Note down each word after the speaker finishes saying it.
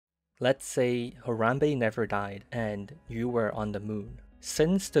Let's say Harambe never died and you were on the moon.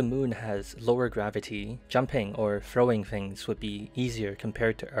 Since the moon has lower gravity, jumping or throwing things would be easier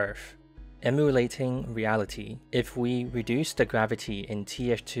compared to Earth. Emulating reality, if we reduce the gravity in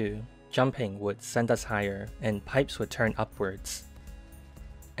TF2, jumping would send us higher and pipes would turn upwards.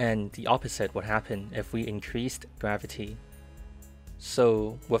 And the opposite would happen if we increased gravity.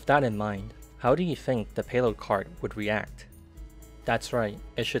 So with that in mind, how do you think the payload cart would react? That's right,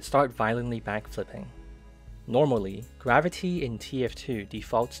 it should start violently backflipping. Normally, gravity in TF2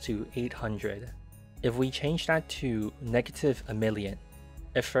 defaults to 800. If we change that to -1 million,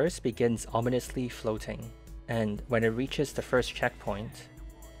 it first begins ominously floating, and when it reaches the first checkpoint,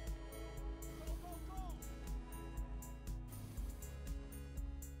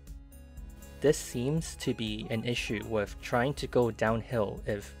 this seems to be an issue with trying to go downhill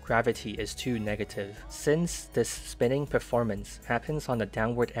if gravity is too negative, since this spinning performance happens on the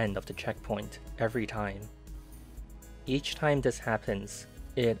downward end of the checkpoint every time. Each time this happens,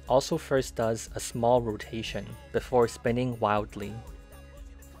 it also first does a small rotation before spinning wildly.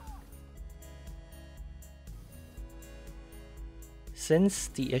 Since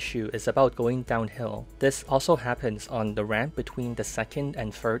the issue is about going downhill, this also happens on the ramp between the second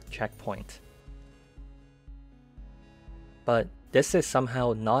and third checkpoint. But this is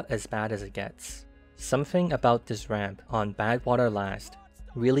somehow not as bad as it gets. Something about this ramp on Badwater Last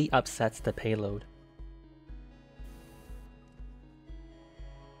really upsets the payload.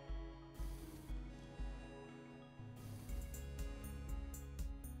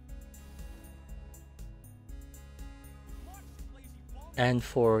 And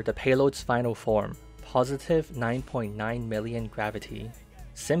for the payload's final form, positive 9.9 million gravity,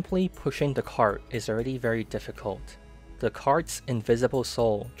 simply pushing the cart is already very difficult. The cart's invisible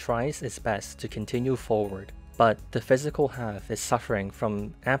soul tries its best to continue forward, but the physical half is suffering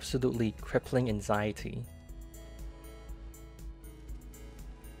from absolutely crippling anxiety.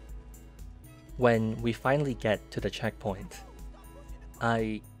 When we finally get to the checkpoint,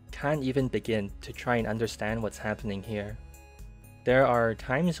 I can't even begin to try and understand what's happening here. There are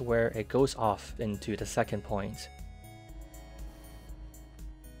times where it goes off into the second point.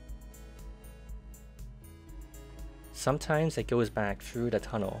 Sometimes it goes back through the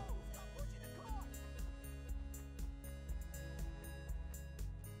tunnel.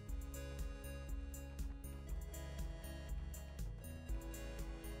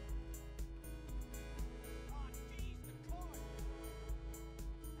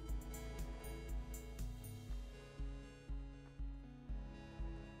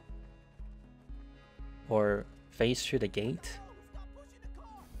 Or phase through the gate.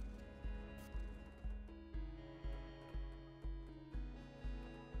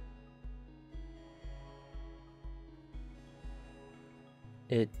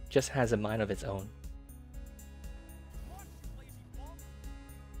 It just has a mind of its own.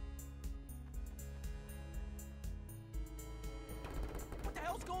 What the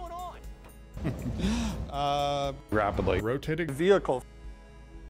hell's going on? Rapidly rotating vehicle.